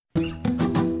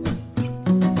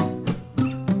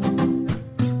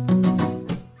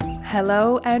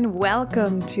Hello and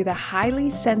welcome to the Highly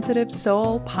Sensitive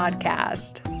Soul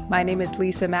podcast. My name is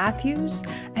Lisa Matthews,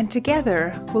 and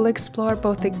together we'll explore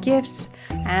both the gifts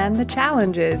and the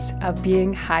challenges of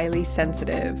being highly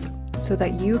sensitive so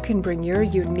that you can bring your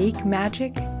unique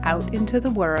magic out into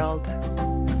the world.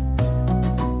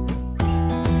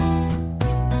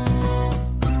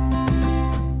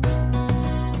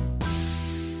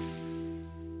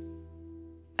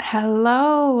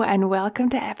 Hello, and welcome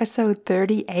to episode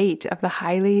 38 of the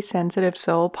Highly Sensitive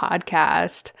Soul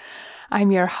podcast. I'm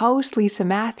your host, Lisa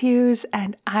Matthews,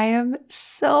 and I am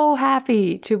so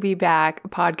happy to be back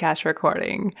podcast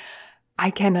recording. I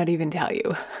cannot even tell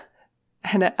you.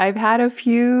 And I've had a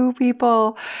few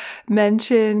people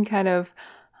mention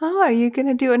are you going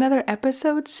to do another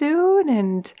episode soon?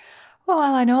 And, well,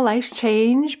 I know life's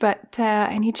changed, but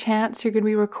any chance you're going to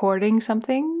be recording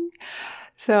something?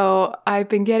 So I've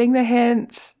been getting the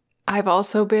hints. I've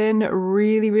also been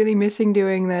really missing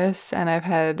doing this, and I've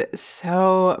had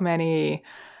so many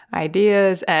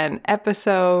ideas and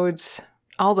episodes,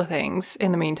 all the things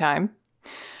in the meantime.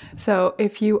 So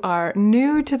if you are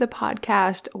new to the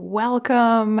podcast,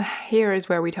 welcome. Here is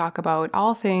where we talk about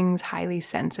all things highly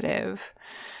sensitive.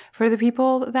 For the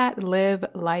people that live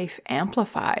life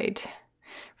amplified.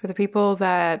 For the people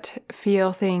that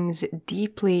feel things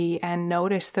deeply and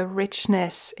notice the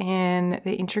richness in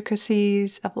the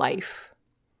intricacies of life.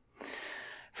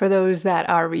 For those that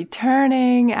are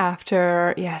returning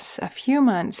after, a few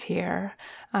months here,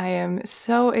 I am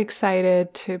so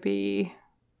excited to be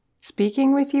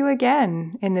speaking with you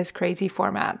again in this crazy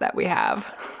format that we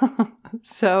have.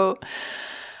 So,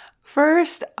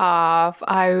 first off,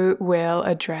 I will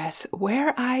address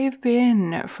where I've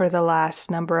been for the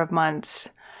last number of months.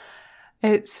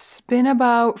 It's been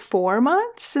about 4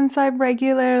 months since I've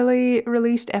regularly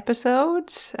released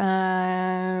episodes.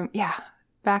 Back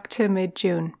to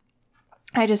mid-June.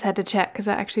 I just had to check because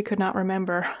I actually could not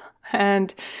remember.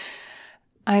 And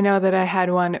I know that I had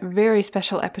one very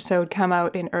special episode come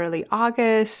out in early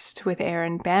August with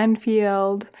Aaron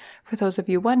Banfield. For those of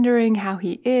you wondering how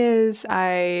he is,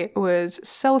 I was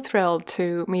so thrilled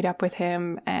to meet up with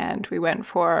him, and we went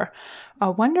for a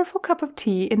wonderful cup of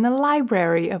tea in the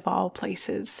library of all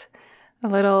places. A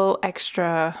little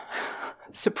extra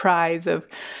surprise of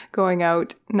going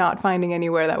out, not finding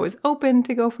anywhere that was open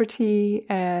to go for tea,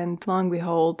 and lo and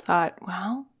behold, thought,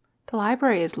 well, the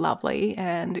library is lovely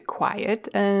and quiet,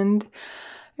 and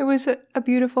it was a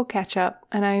beautiful catch-up,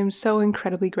 and I am so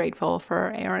incredibly grateful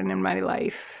for Aaron in my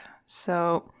life.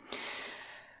 So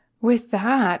with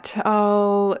that,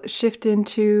 I'll shift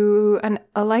into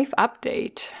a life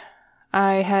update.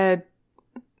 I had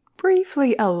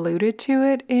briefly alluded to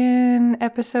it in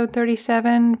episode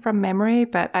 37 from memory,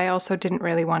 but I also didn't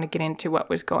really want to get into what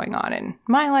was going on in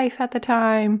my life at the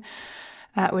time.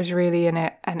 That was really an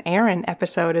Aaron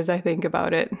episode as I think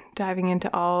about it, diving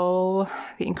into all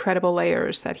the incredible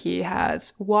layers that he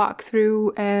has walked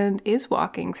through and is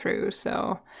walking through.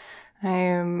 So I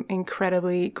am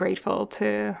incredibly grateful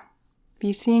to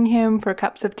be seeing him for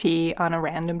cups of tea on a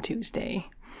random Tuesday.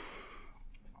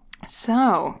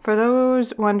 So, for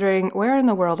those wondering where in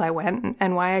the world I went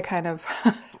and why I kind of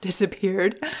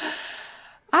disappeared,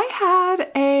 I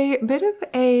had a bit of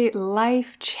a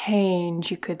life change,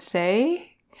 you could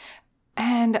say,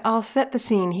 and I'll set the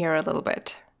scene here a little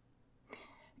bit.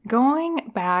 Going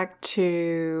back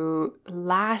to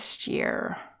last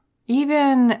year,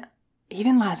 even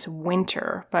last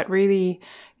winter, but really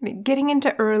getting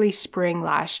into early spring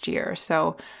last year.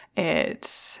 So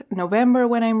it's November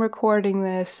when I'm recording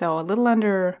this, so a little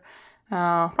under,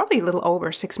 probably a little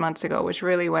over 6 months ago was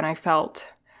really when I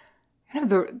felt kind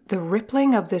of the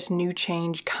rippling of this new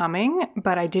change coming,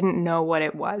 but I didn't know what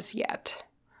it was yet.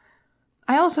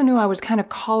 I also knew I was kind of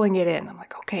calling it in. I'm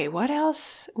like, okay, what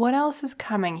else is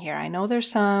coming here? I know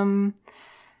there's some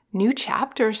new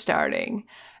chapter starting.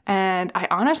 And I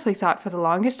honestly thought for the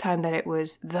longest time that it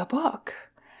was the book.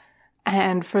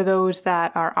 And for those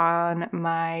that are on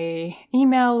my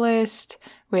email list,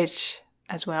 which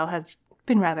as well has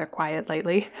been rather quiet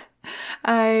lately,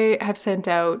 I have sent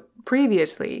out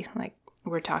previously, like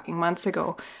we're talking months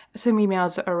ago, some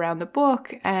emails around the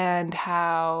book and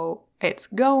how it's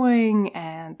going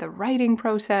and the writing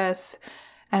process.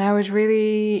 And I was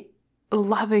really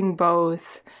loving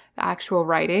both the actual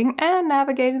writing and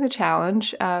navigating the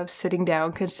challenge of sitting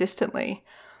down consistently.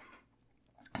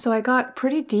 So I got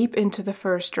pretty deep into the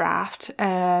first draft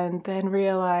and then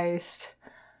realized,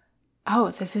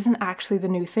 oh, this isn't actually the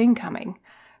new thing coming.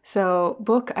 So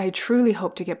book, I truly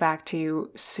hope to get back to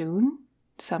you soon,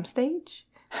 some stage.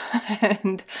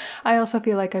 And I also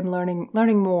feel like I'm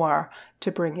learning more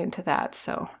to bring into that.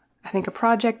 So I think a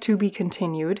project to be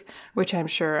continued, which I'm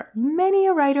sure many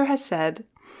a writer has said,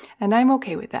 and I'm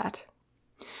okay with that.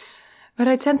 But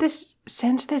I'd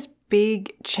sensed this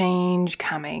big change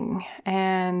coming,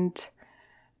 and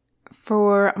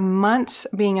for months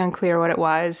being unclear what it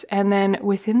was, and then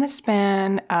within the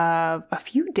span of a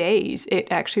few days, it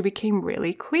actually became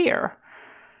really clear.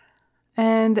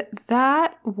 And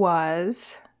that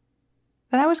was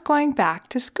that I was going back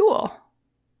to school.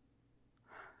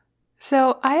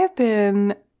 So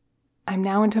I'm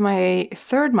now into my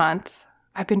 3rd month.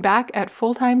 I've been back at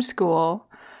full-time school.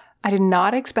 I did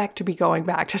not expect to be going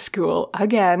back to school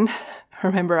again.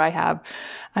 Remember, I have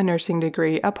a nursing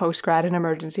degree, a postgrad in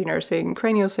emergency nursing,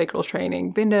 craniosacral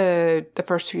training, been to the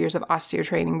first 2 years of osteo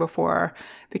training before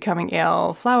becoming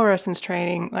ill, flower essence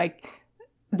training. Like,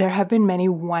 there have been many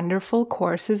wonderful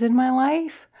courses in my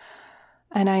life,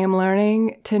 and I am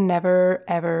learning to never,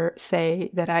 ever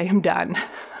say that I am done.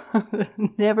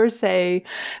 Never say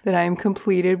that I am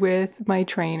completed with my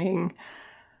training.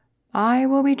 I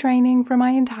will be training for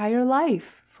my entire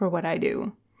life for what I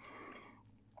do.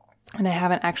 And I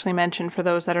haven't actually mentioned, for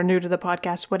those that are new to the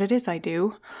podcast, what it is I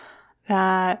do.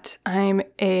 That I'm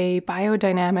a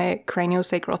biodynamic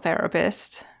craniosacral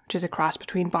therapist, which is a cross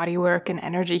between bodywork and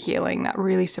energy healing that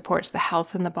really supports the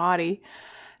health in the body,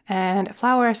 and a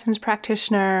flower essence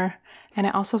practitioner. And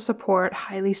I also support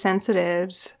highly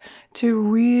sensitives to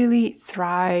really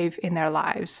thrive in their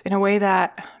lives in a way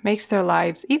that makes their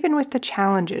lives, even with the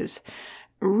challenges,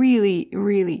 really,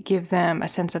 really give them a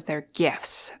sense of their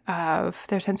gifts, of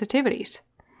their sensitivities.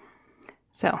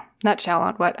 So, nutshell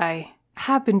on what I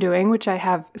have been doing, which I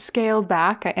have scaled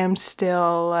back. I am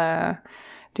still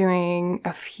doing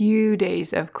a few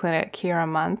days of clinic here a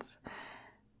month.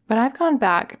 But I've gone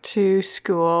back to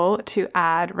school to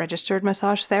add registered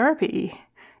massage therapy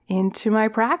into my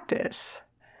practice.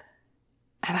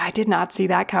 And I did not see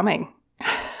that coming.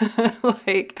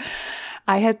 I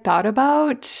had thought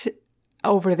about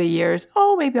over the years,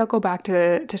 maybe I'll go back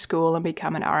to school and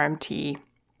become an RMT.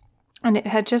 And it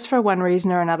had just for one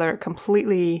reason or another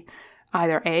completely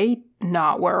either A,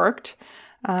 not worked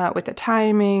with the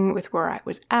timing, with where I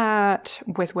was at,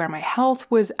 with where my health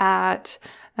was at.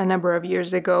 A number of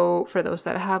years ago, for those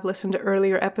that have listened to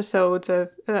earlier episodes,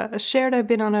 I've shared I've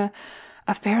been on a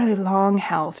fairly long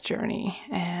health journey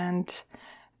and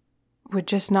would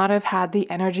just not have had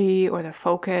the energy or the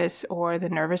focus or the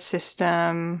nervous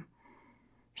system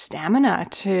stamina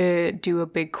to do a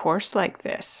big course like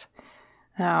this.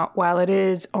 Now, while it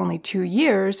is only 2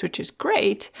 years, which is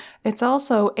great, it's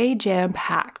also a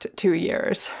jam-packed 2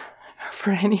 years.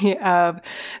 For any of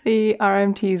the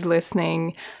RMTs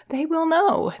listening, they will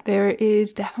know there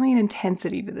is definitely an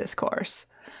intensity to this course.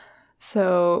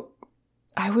 So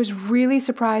I was really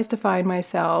surprised to find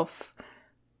myself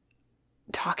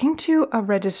talking to a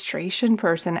registration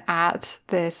person at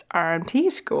this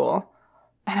RMT school.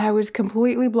 And I was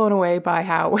completely blown away by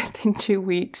how within 2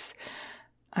 weeks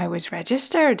I was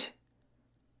registered.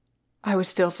 I was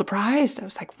still surprised. I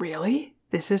was like, really?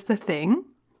 This is the thing?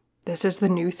 This is the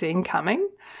new thing coming?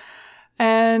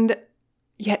 And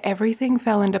yet everything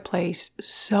fell into place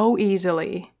so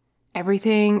easily.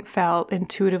 Everything felt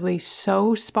intuitively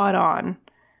so spot on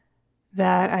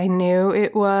that I knew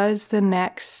it was the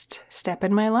next step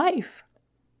in my life.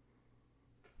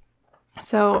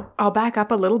 So I'll back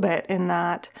up a little bit in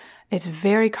that it's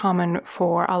very common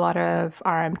for a lot of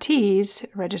RMTs,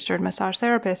 registered massage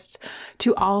therapists,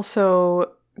 to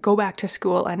also go back to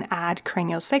school and add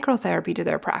craniosacral therapy to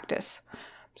their practice.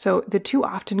 So the two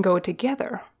often go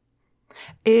together.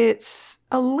 It's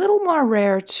a little more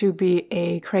rare to be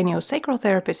a craniosacral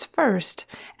therapist first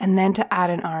and then to add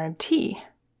an RMT.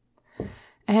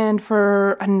 And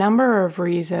for a number of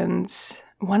reasons,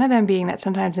 one of them being that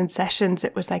sometimes in sessions,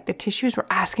 it was like the tissues were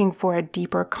asking for a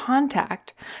deeper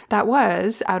contact that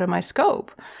was out of my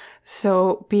scope.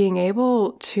 So being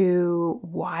able to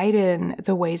widen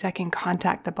the ways I can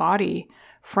contact the body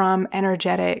from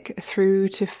energetic through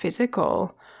to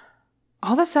physical,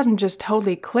 all of a sudden just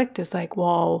totally clicked as like,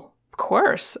 well, of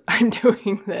course I'm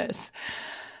doing this.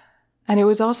 And it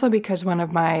was also because one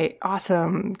of my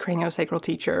awesome craniosacral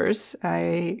teachers,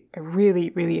 I really,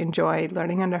 really enjoyed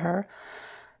learning under her.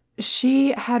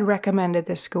 She had recommended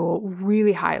this school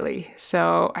really highly.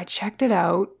 So I checked it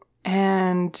out,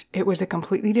 and it was a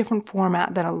completely different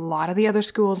format than a lot of the other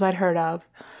schools I'd heard of.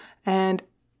 And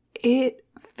it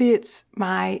fits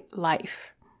my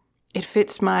life. It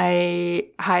fits my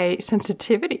high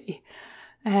sensitivity.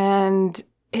 And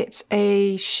it's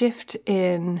a shift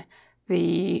in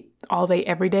the all day,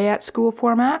 every day at school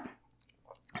format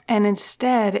and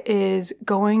instead is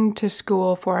going to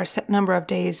school for a set number of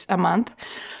days a month,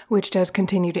 which does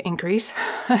continue to increase.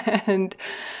 And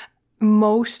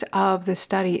most of the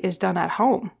study is done at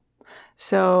home.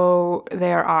 So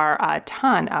there are a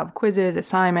ton of quizzes,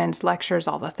 assignments, lectures,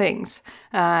 all the things.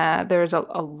 There's a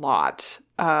lot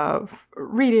of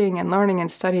reading and learning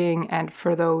and studying. And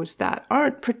for those that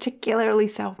aren't particularly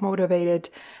self-motivated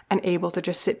and able to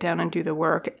just sit down and do the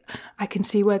work, I can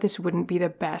see why this wouldn't be the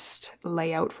best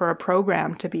layout for a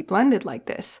program to be blended like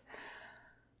this.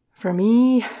 For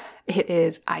me, it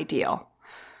is ideal.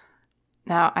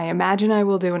 Now, I imagine I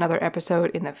will do another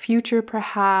episode in the future,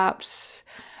 perhaps,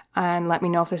 and let me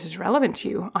know if this is relevant to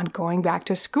you on going back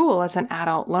to school as an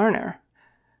adult learner.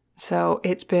 So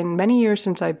it's been many years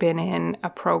since I've been in a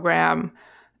program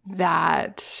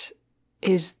that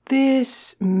is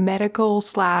this medical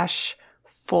 /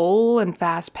 full and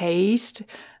fast paced,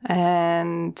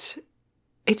 and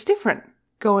it's different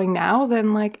going now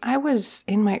than like I was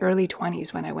in my early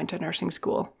 20s when I went to nursing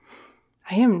school.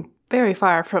 I am very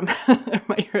far from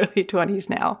my early 20s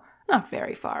now. Not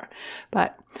very far,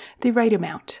 but the right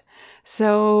amount.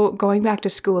 So going back to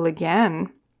school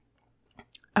again,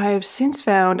 I've since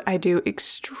found I do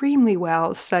extremely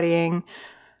well studying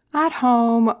at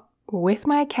home with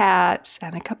my cats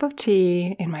and a cup of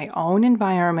tea in my own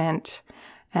environment.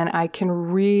 And I can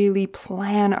really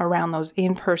plan around those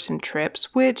in-person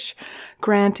trips, which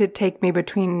granted take me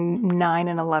between 9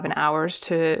 and 11 hours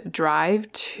to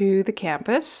drive to the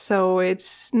campus. So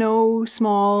it's no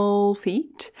small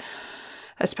feat,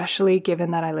 especially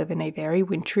given that I live in a very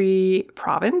wintry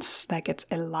province that gets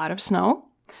a lot of snow.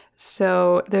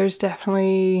 So there's some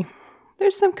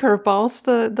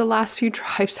curveballs. The last few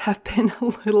drives have been a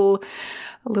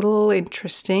little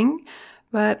interesting,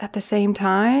 but at the same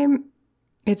time,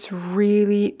 it's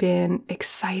really been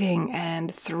exciting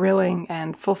and thrilling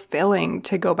and fulfilling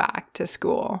to go back to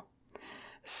school.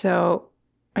 So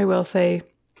I will say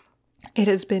it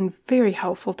has been very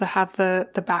helpful to have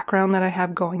the background that I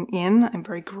have going in. I'm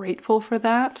very grateful for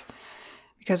that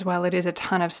because while it is a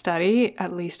ton of study,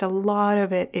 at least a lot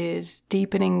of it is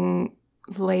deepening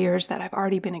layers that I've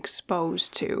already been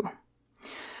exposed to.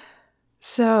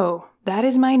 So that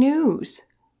is my news.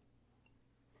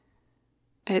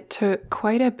 It took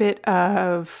quite a bit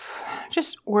of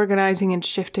just organizing and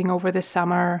shifting over the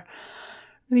summer,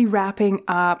 really wrapping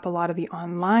up a lot of the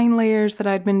online layers that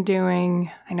I'd been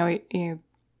doing. I know you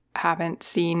haven't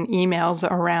seen emails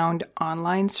around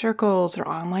online circles or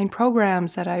online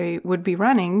programs that I would be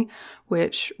running,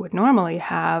 which would normally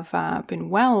have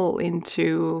been well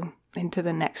into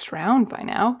the next round by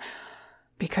now,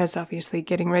 because obviously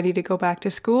getting ready to go back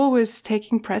to school was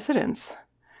taking precedence.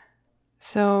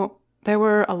 So there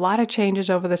were a lot of changes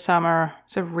over the summer.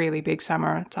 It's a really big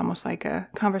summer. It's almost like a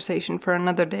conversation for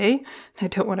another day. I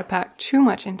don't want to pack too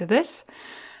much into this.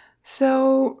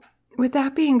 So with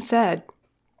that being said,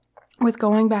 with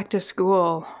going back to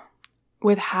school,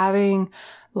 with having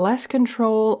less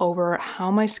control over how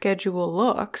my schedule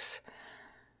looks,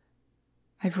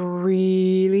 I've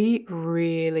really,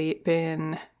 really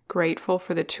been grateful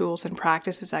for the tools and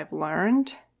practices I've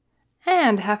learned,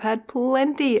 and have had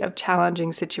plenty of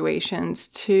challenging situations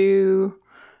to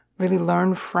really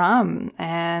learn from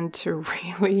and to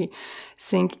really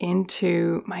sink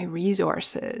into my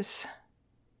resources.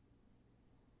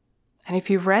 And if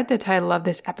you've read the title of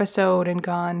this episode and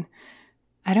gone,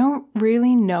 I don't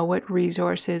really know what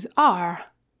resources are,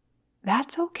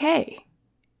 that's okay.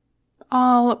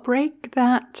 I'll break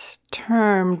that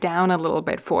term down a little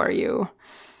bit for you,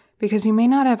 because you may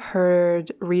not have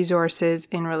heard resources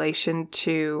in relation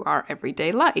to our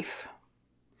everyday life.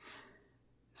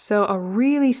 So a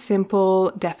really simple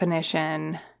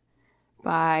definition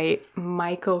by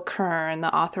Michael Kern,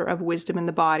 the author of Wisdom in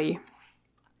the Body,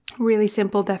 really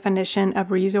simple definition of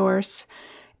resource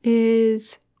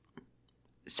is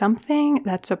something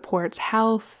that supports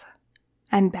health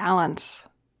and balance.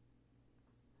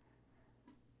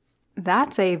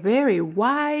 That's a very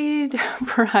wide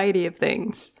variety of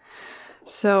things.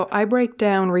 So I break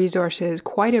down resources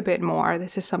quite a bit more.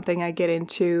 This is something I get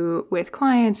into with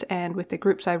clients and with the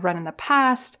groups I've run in the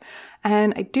past.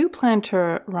 And I do plan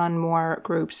to run more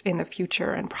groups in the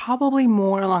future and probably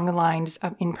more along the lines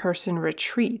of in-person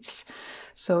retreats.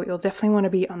 So you'll definitely want to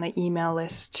be on the email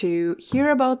list to hear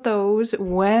about those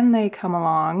when they come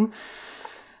along.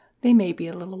 They may be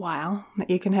a little while.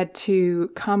 You can head to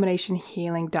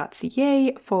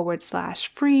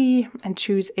combinationhealing.ca/free and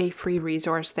choose a free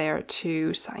resource there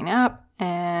to sign up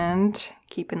and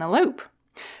keep in the loop.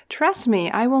 Trust me,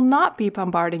 I will not be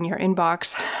bombarding your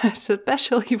inbox,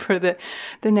 especially for the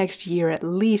next year at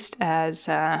least, as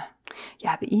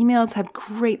Yeah, the emails have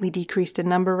greatly decreased in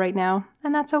number right now,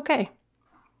 and that's okay.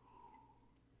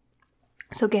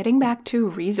 So getting back to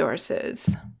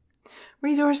resources.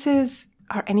 Resources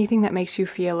are anything that makes you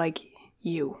feel like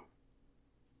you.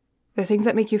 They're things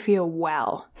that make you feel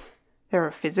well. There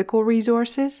are physical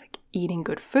resources, like eating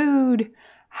good food,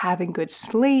 having good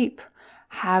sleep,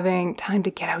 having time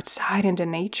to get outside into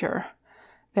nature.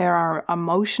 There are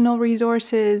emotional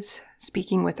resources,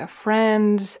 speaking with a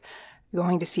friend,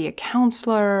 going to see a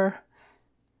counselor.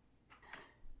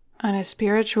 On a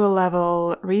spiritual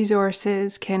level,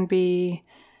 resources can be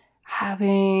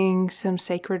having some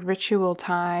sacred ritual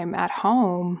time at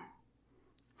home.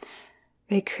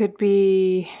 They could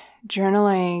be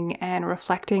journaling and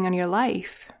reflecting on your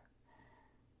life.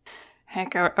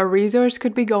 Heck, a resource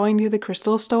could be going to the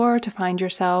crystal store to find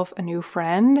yourself a new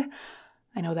friend.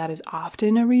 I know that is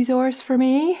often a resource for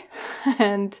me.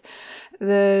 And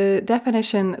the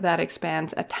definition that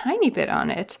expands a tiny bit on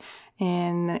it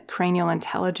in Cranial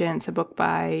Intelligence, a book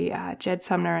by Jed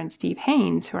Sumner and Steve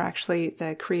Haynes, who are actually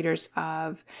the creators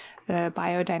of the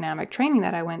biodynamic training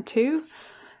that I went to,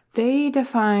 they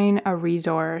define a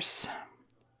resource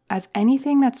as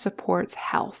anything that supports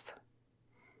health,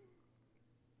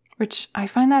 which I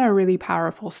find that a really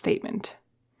powerful statement.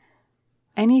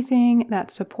 Anything that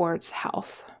supports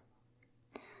health.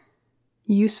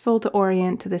 Useful to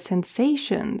orient to the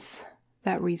sensations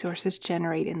that resources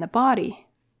generate in the body.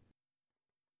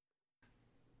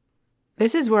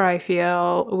 This is where I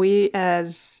feel we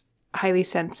as highly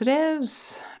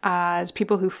sensitives, as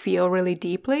people who feel really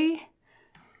deeply,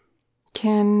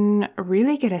 can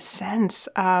really get a sense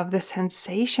of the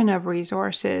sensation of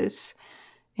resources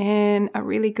in a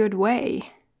really good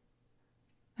way.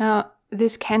 Now,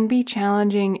 this can be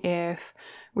challenging if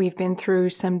we've been through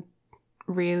some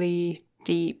really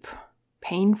deep,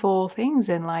 painful things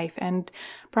in life, and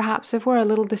perhaps if we're a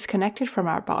little disconnected from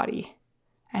our body.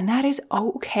 And that is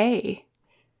okay.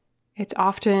 It's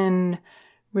often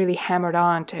really hammered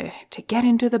on to get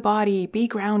into the body, be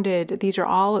grounded. These are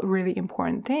all really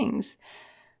important things.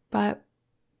 But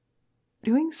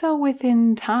doing so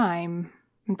within time,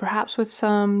 and perhaps with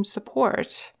some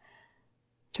support,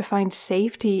 to find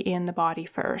safety in the body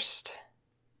first.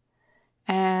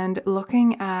 And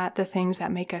looking at the things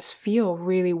that make us feel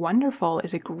really wonderful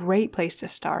is a great place to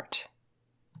start.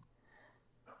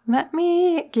 Let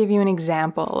me give you an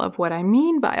example of what I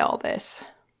mean by all this.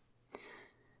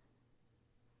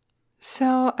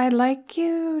 So I'd like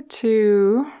you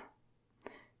to,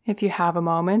 if you have a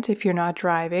moment, if you're not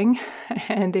driving,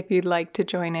 and if you'd like to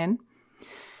join in,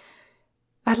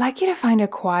 I'd like you to find a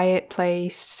quiet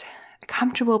place, a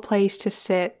comfortable place to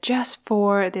sit just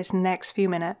for this next few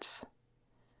minutes.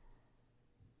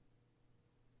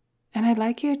 And I'd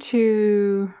like you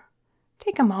to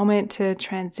take a moment to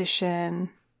transition,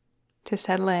 to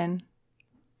settle in.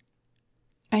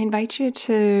 I invite you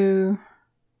to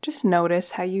just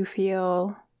notice how you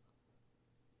feel,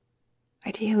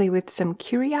 ideally with some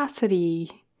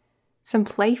curiosity, some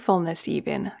playfulness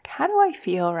even. Like, how do I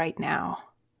feel right now?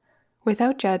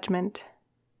 Without judgment.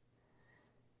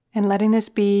 And letting this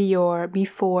be your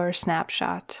before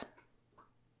snapshot.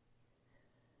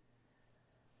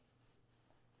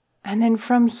 And then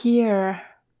from here,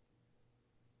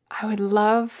 I would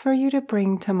love for you to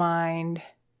bring to mind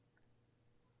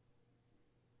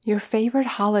your favorite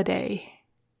holiday.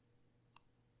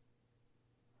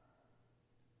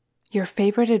 Your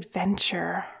favorite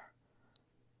adventure.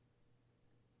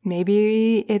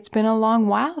 Maybe it's been a long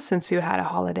while since you had a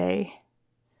holiday.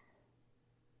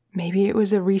 Maybe it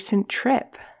was a recent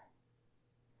trip.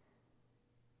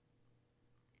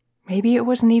 Maybe it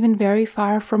wasn't even very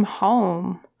far from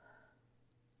home.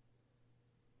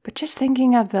 But just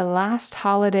thinking of the last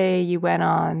holiday you went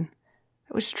on,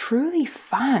 it was truly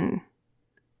fun.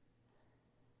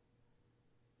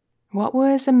 What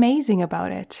was amazing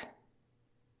about it?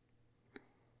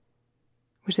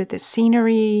 Was it the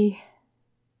scenery,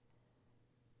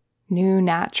 new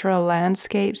natural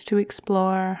landscapes to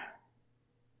explore?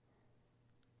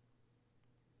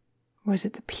 Was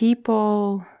it the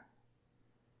people?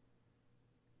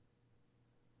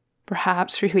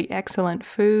 Perhaps really excellent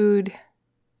food?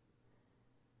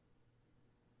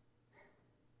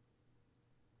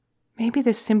 Maybe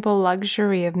the simple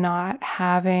luxury of not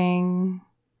having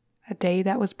a day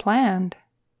that was planned.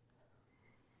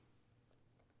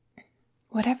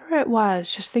 Whatever it was,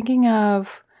 just thinking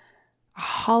of a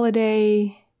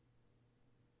holiday,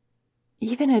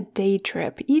 even a day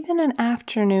trip, even an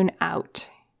afternoon out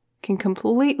can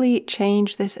completely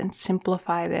change this and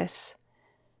simplify this.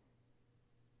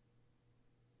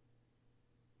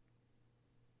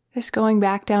 Just going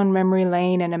back down memory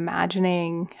lane and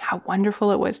imagining how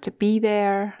wonderful it was to be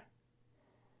there.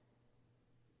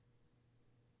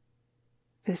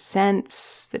 The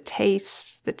scents, the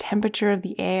tastes, the temperature of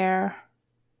the air.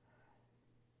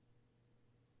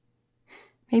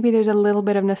 Maybe there's a little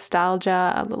bit of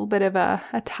nostalgia, a little bit of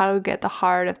a tug at the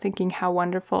heart of thinking how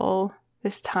wonderful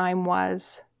this time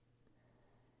was.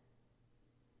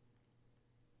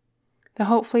 But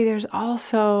hopefully there's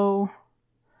also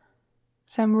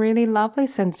some really lovely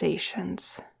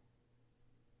sensations.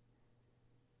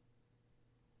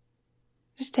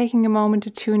 Just taking a moment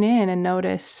to tune in and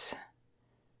notice,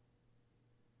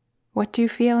 what do you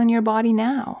feel in your body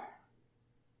now?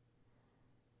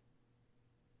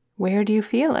 Where do you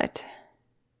feel it?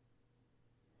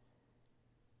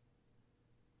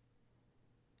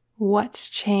 What's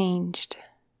changed?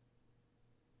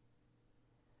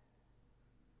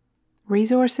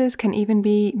 Resources can even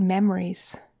be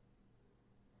memories.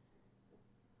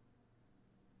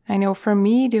 I know for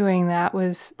me doing that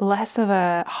was less of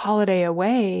a holiday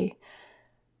away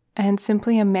and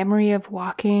simply a memory of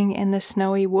walking in the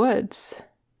snowy woods,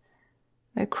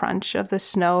 the crunch of the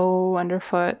snow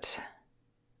underfoot,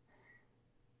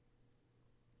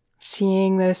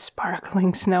 seeing the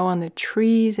sparkling snow on the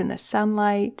trees in the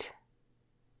sunlight,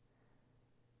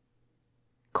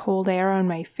 cold air on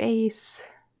my face.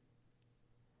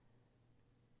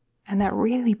 And that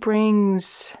really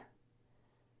brings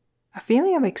a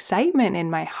feeling of excitement in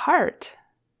my heart.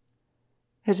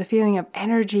 There's a feeling of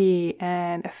energy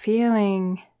and a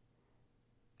feeling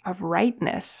of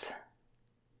rightness,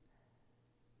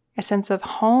 a sense of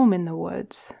home in the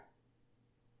woods.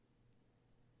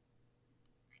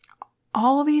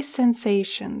 All these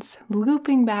sensations,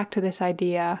 looping back to this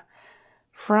idea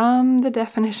from the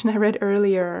definition I read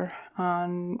earlier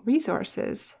on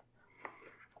resources,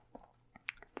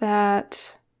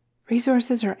 that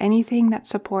resources are anything that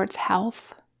supports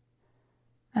health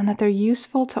and that they're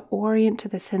useful to orient to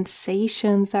the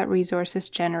sensations that resources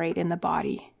generate in the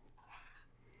body.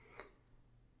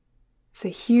 It's a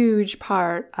huge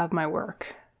part of my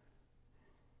work,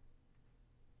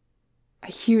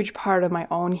 a huge part of my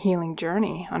own healing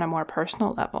journey on a more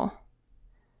personal level.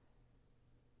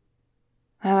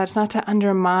 Now, that's not to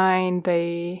undermine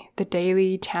the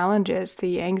daily challenges,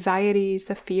 the anxieties,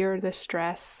 the fear, the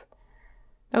stress.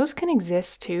 Those can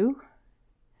exist too.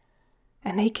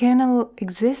 And they can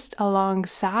exist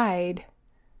alongside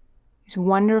these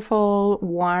wonderful,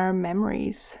 warm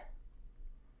memories.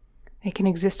 They can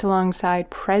exist alongside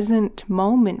present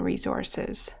moment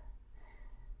resources.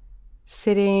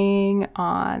 Sitting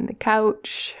on the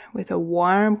couch with a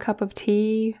warm cup of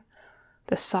tea,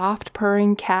 the soft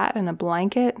purring cat and a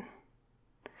blanket.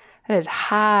 That is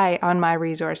high on my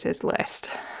resources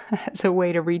list. As a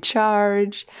way to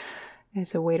recharge,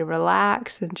 as a way to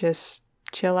relax and just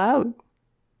chill out.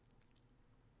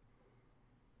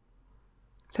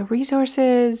 So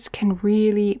resources can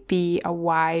really be a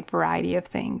wide variety of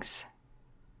things.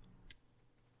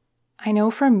 I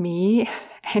know for me,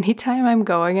 anytime I'm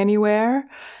going anywhere,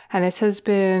 and this has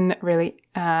been really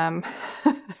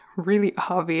really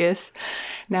obvious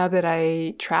now that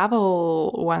I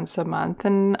travel once a month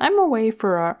and I'm away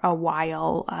for a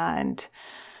while, and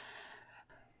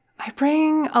I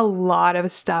bring a lot of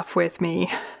stuff with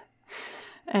me.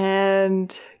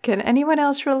 And can anyone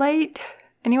else relate?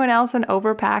 Anyone else an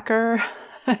overpacker?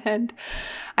 And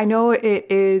I know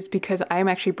it is because I'm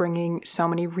actually bringing so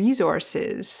many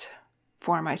resources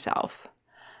for myself.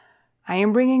 I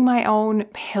am bringing my own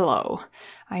pillow.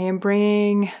 I am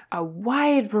bringing a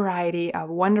wide variety of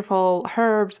wonderful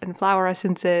herbs and flower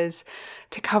essences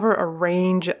to cover a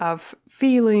range of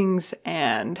feelings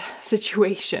and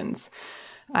situations.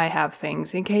 I have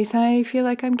things in case I feel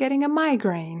like I'm getting a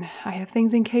migraine. I have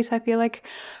things in case I feel like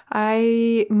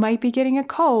I might be getting a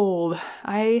cold.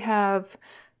 I have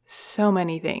so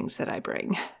many things that I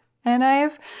bring. And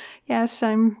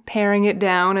I'm paring it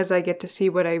down as I get to see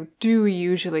what I do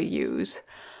usually use.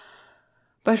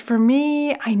 But for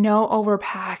me, I know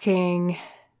overpacking,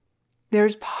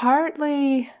 there's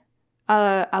partly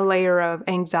a layer of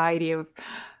anxiety of,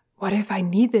 what if I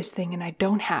need this thing and I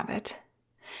don't have it?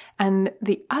 And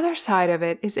the other side of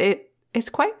it is it's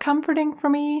quite comforting for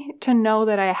me to know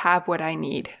that I have what I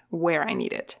need, where I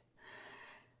need it.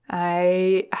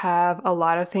 I have a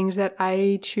lot of things that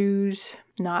I choose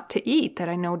not to eat that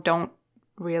I know don't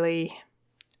really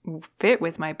fit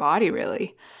with my body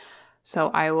really. So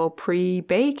I will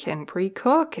pre-bake and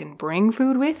pre-cook and bring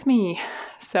food with me.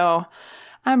 So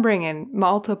I'm bringing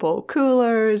multiple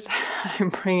coolers. I'm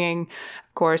bringing,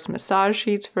 of course, massage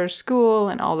sheets for school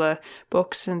and all the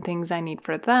books and things I need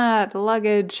for that, the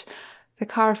luggage, the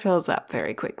car fills up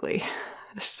very quickly.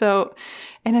 So,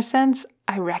 in a sense,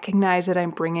 I recognize that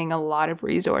I'm bringing a lot of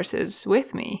resources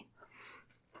with me.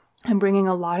 I'm bringing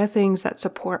a lot of things that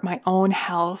support my own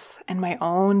health and my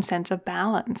own sense of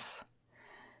balance.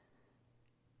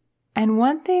 And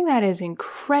one thing that is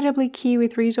incredibly key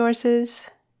with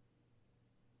resources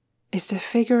is to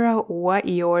figure out what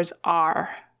yours are.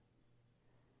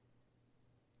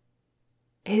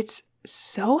 It's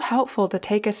so helpful to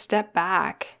take a step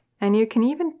back, and you can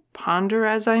even ponder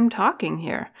as I'm talking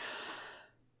here,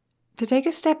 to take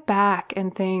a step back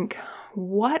and think,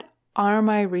 what are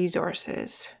my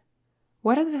resources?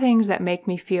 What are the things that make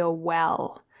me feel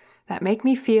well, that make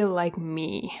me feel like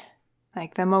me,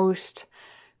 like the most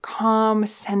calm,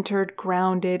 centered,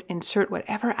 grounded, insert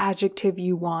whatever adjective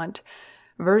you want,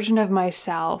 version of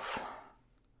myself?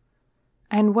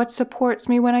 And what supports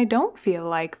me when I don't feel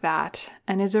like that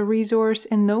and is a resource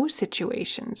in those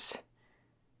situations?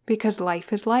 Because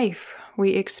life is life.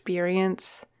 We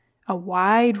experience a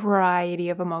wide variety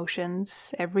of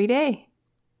emotions every day.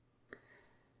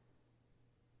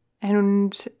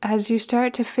 And as you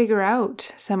start to figure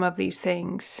out some of these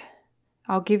things,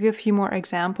 I'll give you a few more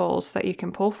examples that you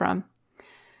can pull from.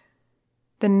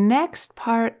 The next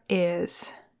part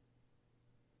is,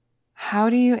 how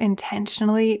do you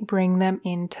intentionally bring them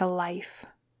into life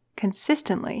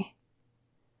consistently?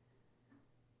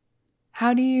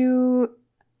 How do you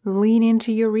lean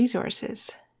into your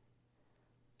resources?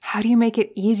 How do you make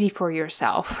it easy for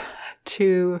yourself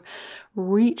to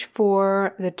reach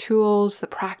for the tools, the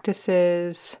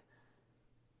practices,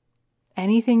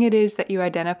 anything it is that you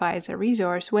identify as a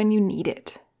resource when you need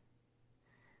it?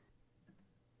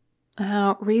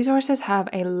 Now, resources have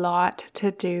a lot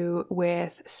to do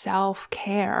with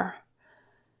self-care.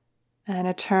 And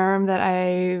a term that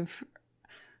I've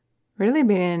really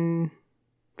been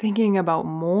thinking about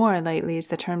more lately is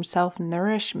the term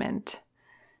self-nourishment.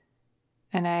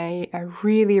 And I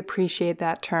really appreciate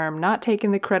that term, not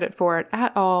taking the credit for it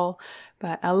at all,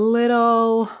 but a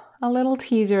little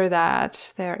teaser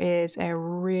that there is a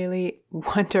really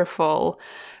wonderful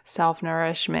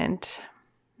self-nourishment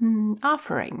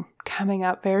offering coming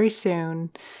up very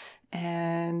soon.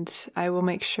 And I will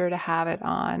make sure to have it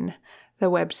on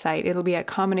the website. It'll be at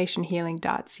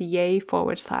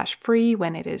combinationhealing.ca/free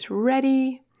when it is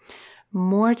ready.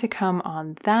 More to come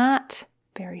on that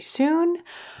very soon.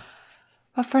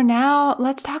 But for now,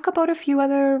 let's talk about a few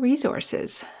other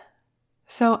resources.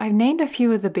 So I've named a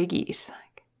few of the biggies,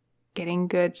 like getting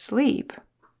good sleep.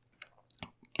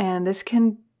 And this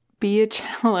can be a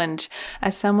challenge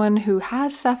as someone who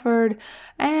has suffered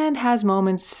and has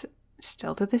moments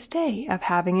still to this day of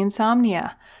having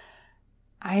insomnia.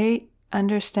 I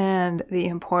understand the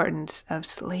importance of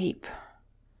sleep.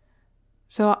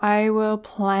 So I will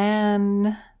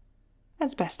plan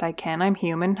as best I can. I'm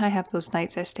human. I have those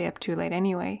nights I stay up too late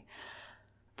anyway.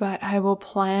 But I will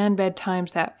plan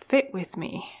bedtimes that fit with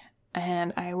me.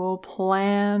 And I will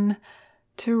plan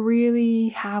to really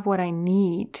have what I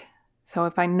need. So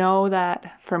if I know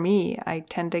that for me, I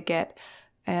tend to get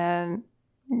more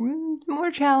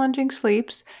challenging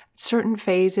sleeps at certain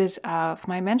phases of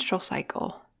my menstrual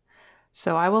cycle.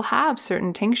 So I will have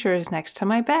certain tinctures next to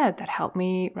my bed that help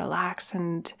me relax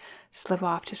and slip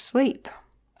off to sleep.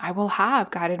 I will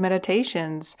have guided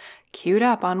meditations queued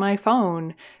up on my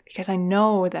phone because I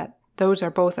know that those are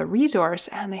both a resource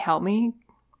and they help me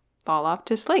fall off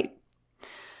to sleep.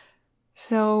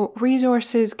 So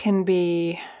resources can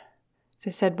be, as I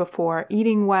said before,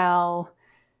 eating well,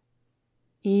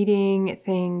 eating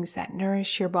things that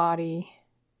nourish your body.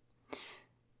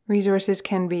 Resources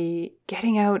can be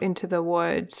getting out into the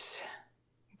woods,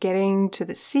 getting to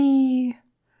the sea,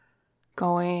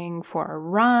 going for a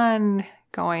run,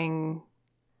 going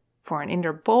for an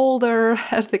indoor boulder,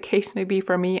 as the case may be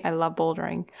for me. I love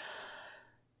bouldering.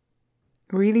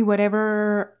 Really,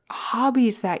 whatever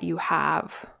hobbies that you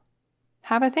have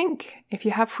a think. If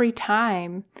you have free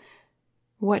time,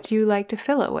 what do you like to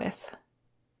fill it with?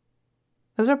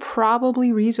 Those are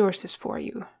probably resources for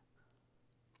you.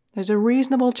 There's a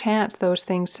reasonable chance those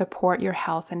things support your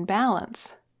health and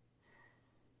balance.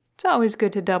 It's always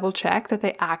good to double check that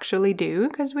they actually do,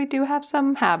 because we do have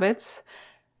some habits.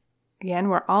 Again,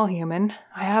 we're all human.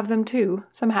 I have them too.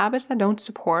 Some habits that don't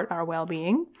support our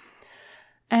well-being.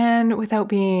 And without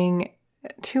being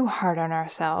too hard on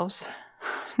ourselves,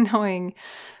 knowing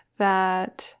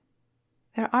that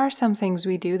there are some things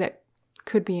we do that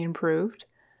could be improved,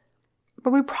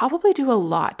 but we probably do a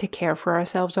lot to care for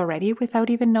ourselves already without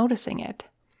even noticing it.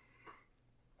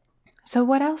 So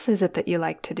what else is it that you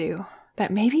like to do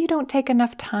that maybe you don't take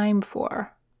enough time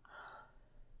for?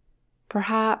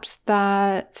 Perhaps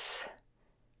that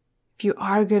if you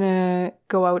are going to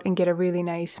go out and get a really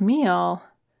nice meal,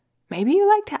 maybe you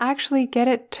like to actually get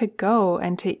it to go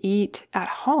and to eat at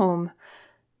home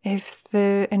if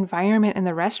the environment in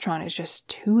the restaurant is just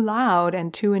too loud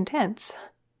and too intense.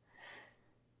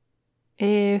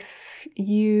 If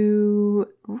you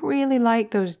really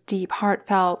like those deep,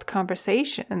 heartfelt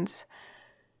conversations,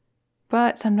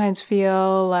 but sometimes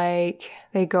feel like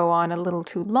they go on a little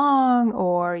too long,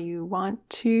 or you want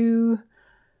to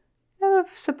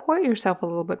support yourself a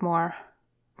little bit more,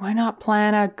 why not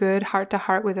plan a good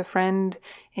heart-to-heart with a friend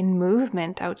in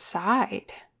movement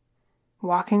outside,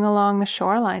 walking along the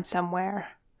shoreline somewhere,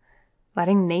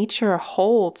 letting nature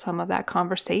hold some of that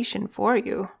conversation for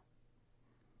you.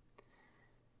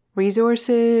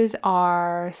 Resources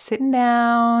are sitting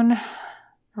down,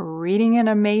 reading an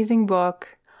amazing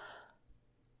book,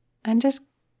 and just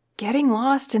getting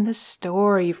lost in the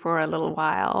story for a little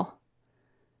while.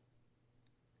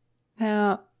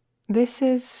 Now, this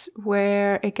is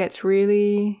where it gets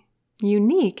really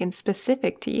unique and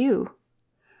specific to you.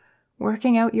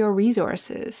 Working out your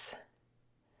resources.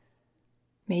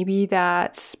 Maybe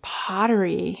that's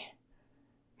pottery.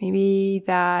 Maybe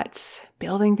that's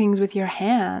building things with your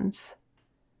hands.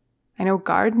 I know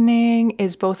gardening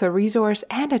is both a resource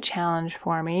and a challenge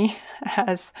for me,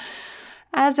 as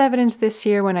evidenced this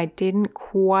year when I didn't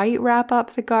quite wrap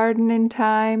up the garden in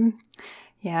time.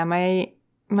 Yeah,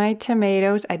 my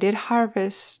tomatoes, I did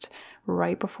harvest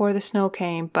right before the snow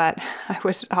came, but I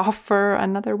was off for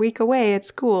another week away at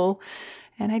school,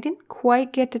 and I didn't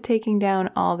quite get to taking down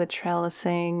all the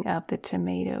trellising of the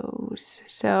tomatoes.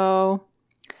 So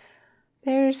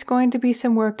there's going to be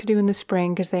some work to do in the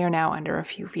spring because they are now under a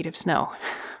few feet of snow.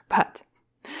 But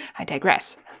I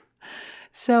digress.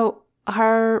 So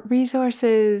our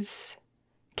resources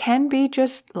can be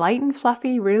just light and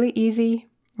fluffy, really easy.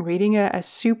 Reading a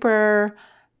super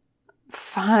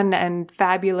fun and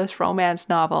fabulous romance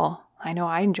novel. I know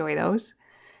I enjoy those.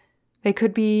 They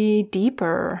could be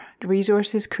deeper.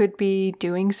 Resources could be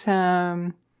doing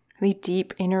some really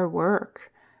deep inner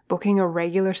work, booking a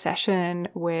regular session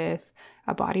with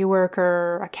a body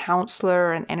worker, a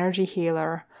counselor, an energy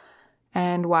healer.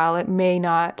 And while it may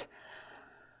not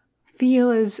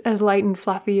feel as light and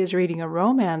fluffy as reading a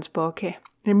romance book, it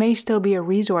may still be a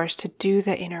resource to do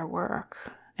the inner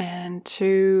work and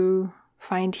to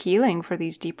find healing for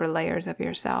these deeper layers of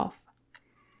yourself.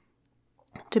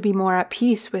 To be more at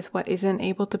peace with what isn't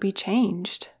able to be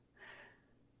changed.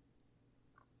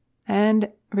 And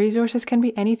resources can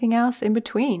be anything else in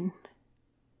between.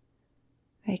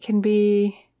 They can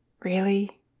be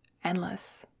really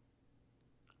endless.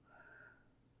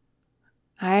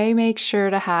 I make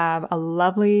sure to have a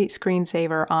lovely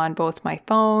screensaver on both my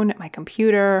phone, my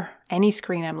computer, any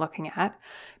screen I'm looking at,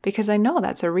 because I know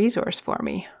that's a resource for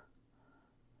me.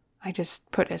 I just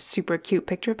put a super cute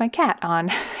picture of my cat on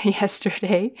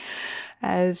yesterday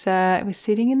as I was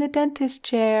sitting in the dentist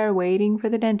chair waiting for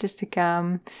the dentist to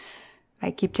come.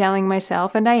 I keep telling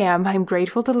myself, and I'm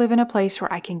grateful to live in a place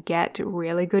where I can get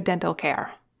really good dental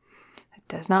care. That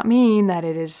does not mean that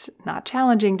it is not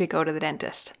challenging to go to the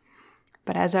dentist.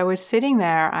 But as I was sitting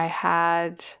there, I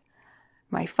had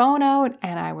my phone out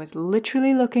and I was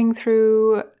literally looking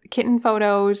through kitten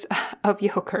photos of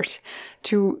yogurt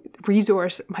to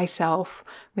resource myself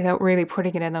without really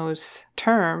putting it in those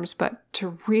terms, but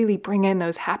to really bring in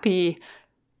those happy,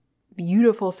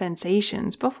 beautiful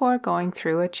sensations before going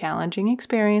through a challenging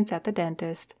experience at the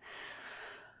dentist.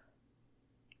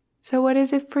 So what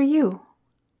is it for you?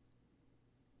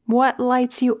 What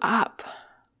lights you up?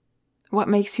 What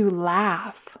makes you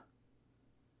laugh?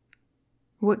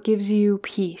 What gives you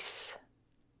peace?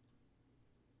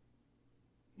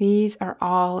 These are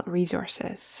all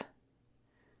resources.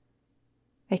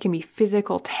 They can be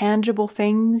physical, tangible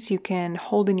things you can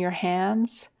hold in your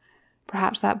hands.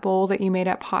 Perhaps that bowl that you made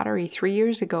at pottery 3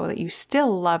 years ago that you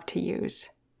still love to use.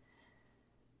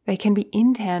 They can be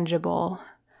intangible,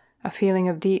 a feeling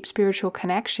of deep spiritual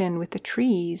connection with the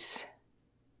trees.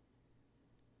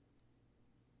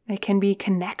 They can be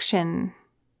connection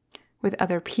with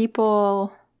other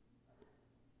people,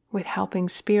 with helping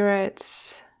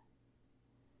spirits,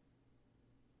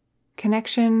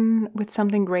 connection with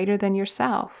something greater than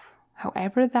yourself,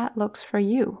 however that looks for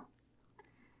you.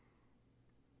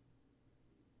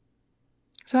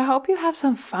 So I hope you have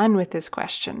some fun with this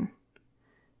question.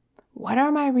 What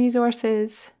are my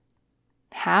resources?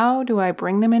 How do I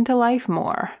bring them into life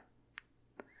more?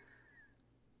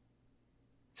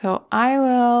 So I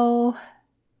will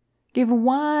give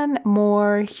one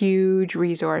more huge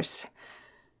resource.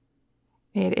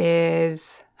 It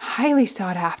is highly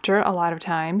sought after a lot of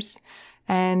times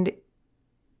and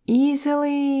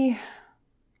easily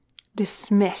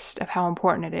dismissed of how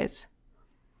important it is.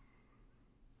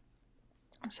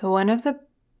 So one of the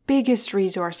biggest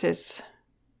resources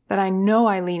that I know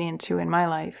I lean into in my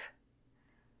life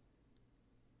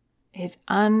is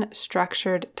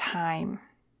unstructured time.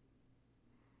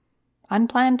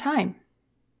 Unplanned time.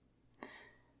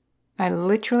 I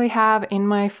literally have in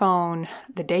my phone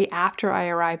the day after I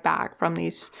arrive back from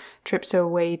these trips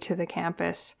away to the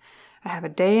campus. I have a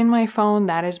day in my phone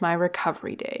that is my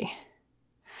recovery day.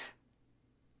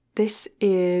 This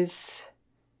is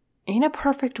in a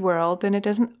perfect world, and it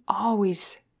doesn't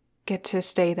always get to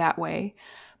stay that way,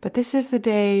 but this is the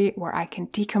day where I can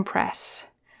decompress,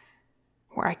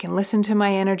 where I can listen to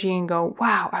my energy and go,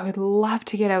 wow, I would love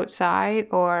to get outside,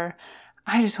 or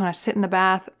I just want to sit in the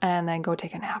bath and then go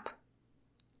take a nap.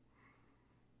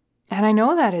 And I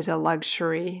know that is a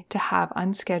luxury to have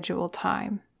unscheduled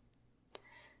time.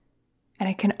 And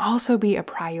it can also be a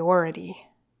priority.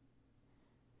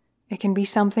 It can be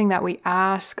something that we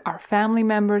ask our family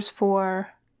members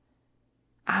for,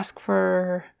 ask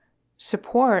for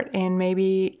support in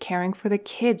maybe caring for the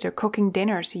kids or cooking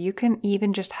dinner, so you can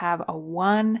even just have a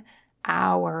 1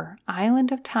 hour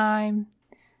island of time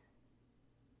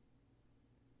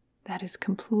that is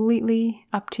completely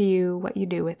up to you what you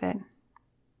do with it.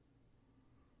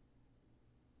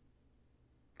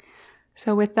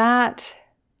 So with that,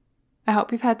 I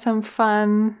hope you've had some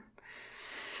fun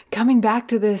coming back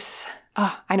to this.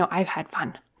 I know I've had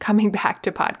fun coming back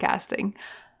to podcasting,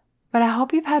 but I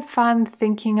hope you've had fun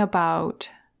thinking about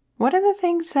what are the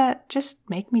things that just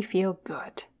make me feel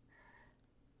good.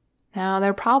 Now,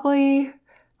 there are probably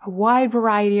a wide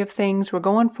variety of things. We're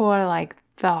going for like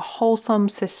the wholesome,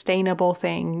 sustainable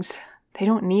things. They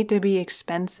don't need to be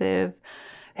expensive.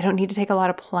 They don't need to take a lot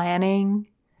of planning.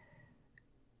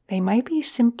 They might be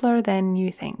simpler than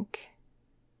you think.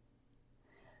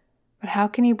 But how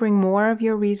can you bring more of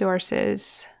your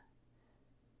resources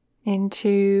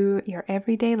into your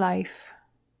everyday life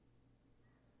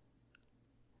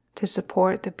to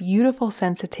support the beautiful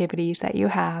sensitivities that you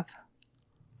have?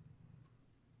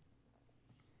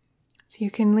 So you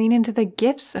can lean into the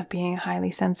gifts of being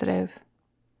highly sensitive.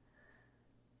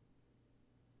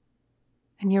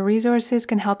 And your resources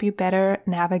can help you better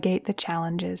navigate the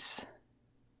challenges.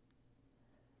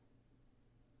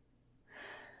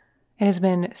 It has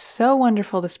been so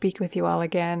wonderful to speak with you all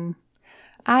again.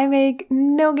 I make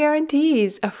no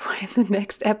guarantees of when the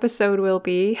next episode will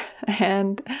be,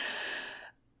 and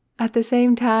at the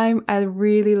same time, I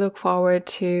really look forward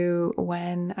to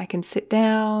when I can sit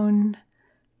down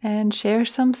and share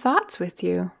some thoughts with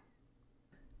you.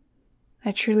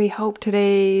 I truly hope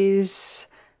today's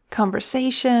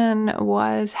conversation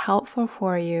was helpful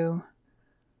for you,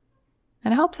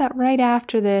 and I hope that right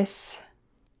after this,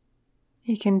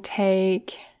 you can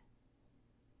take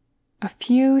a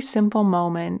few simple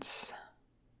moments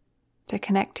to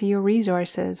connect to your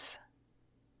resources.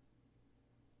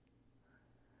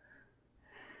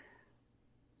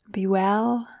 Be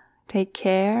well, take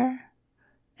care,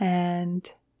 and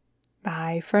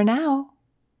bye for now.